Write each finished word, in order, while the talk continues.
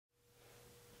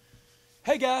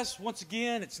Hey guys, once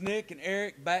again, it's Nick and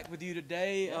Eric back with you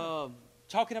today,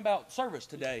 talking about service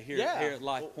today here at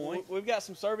Life Point. We've got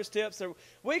some service tips.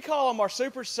 We call them our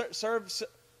super service,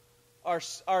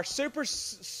 our super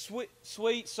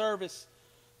sweet service.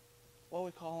 What do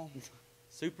we call them?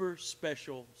 Super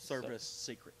special service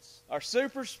secrets. Our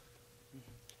super.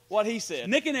 What he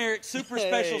said. Nick and Eric, super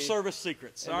special service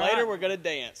secrets. And later we're gonna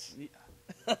dance.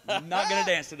 Not gonna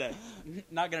dance today.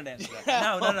 Not gonna dance today.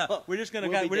 No. We're just gonna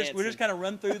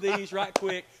run through these right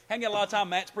quick. Haven't got a lot of time.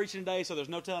 Matt's preaching today, so there's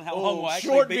no telling how long we'll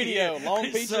actually short be video, here. long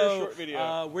feature, short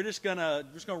video. We're just gonna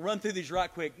run through these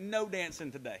right quick. No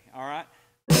dancing today. All right.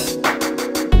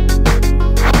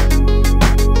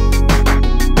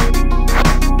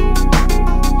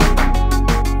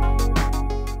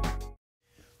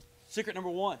 Secret number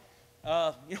one.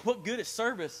 What good is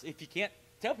service if you can't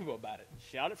tell people about it?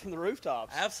 Shout it from the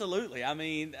rooftops. Absolutely. I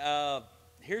mean,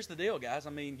 here's the deal, guys. I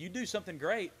mean, you do something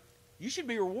great, you should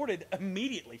be rewarded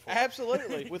immediately for it.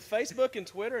 Absolutely. With Facebook and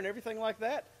Twitter and everything like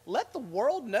that, let the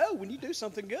world know when you do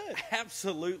something good.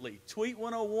 Absolutely. Tweet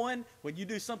 101, when you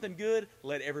do something good,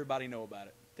 let everybody know about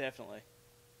it. Definitely.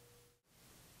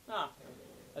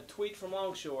 A tweet from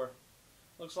Longshore.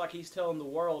 Looks like he's telling the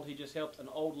world he just helped an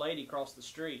old lady cross the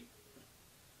street.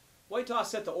 Wait till I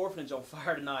set the orphanage on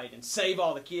fire tonight and save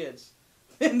all the kids.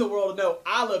 Then the world will know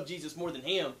I love Jesus more than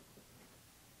him.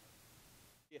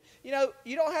 You know,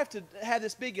 you don't have to have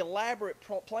this big elaborate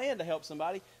plan to help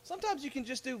somebody. Sometimes you can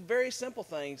just do very simple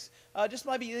things. Just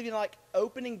maybe even like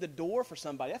opening the door for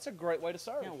somebody. That's a great way to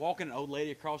serve. Walking an old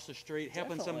lady across the street,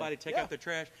 helping somebody take out their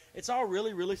trash. It's all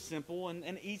really, really simple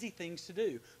and easy things to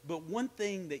do. But one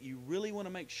thing that you really want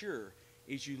to make sure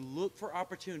is you look for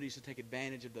opportunities to take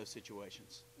advantage of those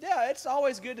situations. Yeah, it's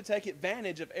always good to take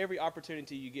advantage of every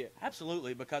opportunity you get.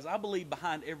 Absolutely, because I believe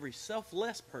behind every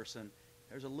selfless person,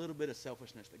 there's a little bit of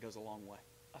selfishness that goes a long way.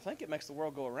 I think it makes the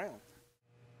world go around.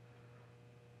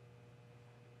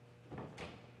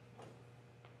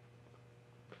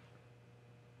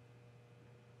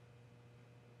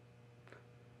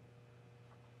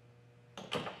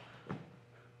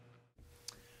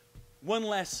 One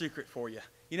last secret for you.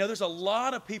 You know, there's a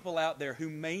lot of people out there who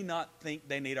may not think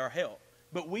they need our help.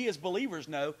 But we as believers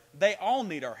know they all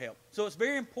need our help. So it's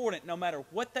very important, no matter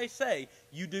what they say,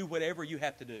 you do whatever you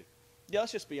have to do. Yeah,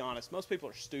 let's just be honest. Most people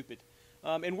are stupid.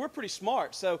 And we're pretty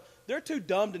smart. So they're too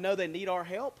dumb to know they need our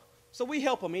help. So we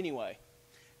help them anyway.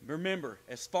 Remember,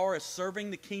 as far as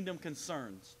serving the kingdom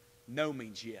concerns, no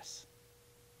means yes.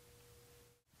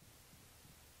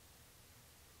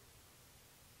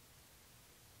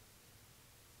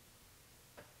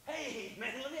 Hey,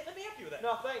 man, let me help you with that.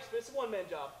 No, thanks, but it's a one-man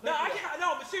job. No,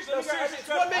 but seriously,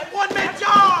 It's one-man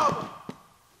job!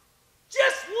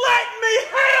 Just let me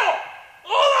help!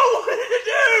 All I wanted to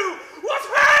do was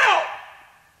help!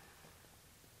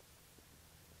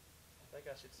 I think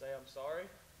I should say I'm sorry.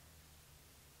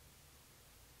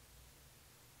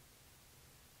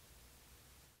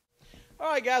 All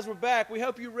right, guys, we're back. We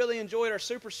hope you really enjoyed our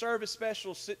super service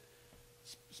special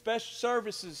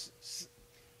services.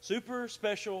 Super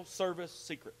special service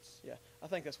secrets. Yeah, I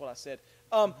think that's what I said.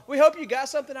 We hope you got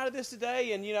something out of this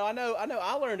today, and I know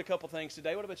I learned a couple things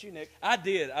today. What about you, Nick? I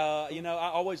did. I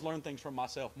always learn things from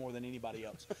myself more than anybody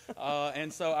else,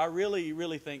 and so I really,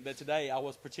 really think that today I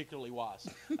was particularly wise.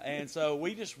 And so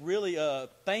we just really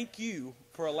thank you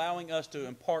for allowing us to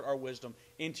impart our wisdom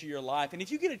into your life. And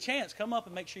if you get a chance, come up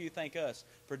and make sure you thank us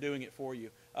for doing it for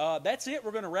you. That's it.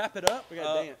 We're going to wrap it up. We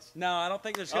got to dance. No, I don't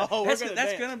think there's. That's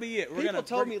going to be it. People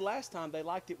told me last time they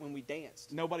liked it when we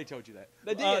danced. Nobody told you that.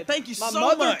 They did. Thank you so much. My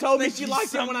mother told me she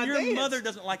liked it when I danced. Your mother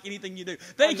doesn't like anything you do.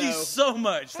 Thank you so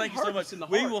much. Thank you so much. In the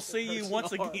We heart. will see you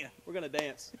once again. We're going to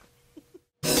dance.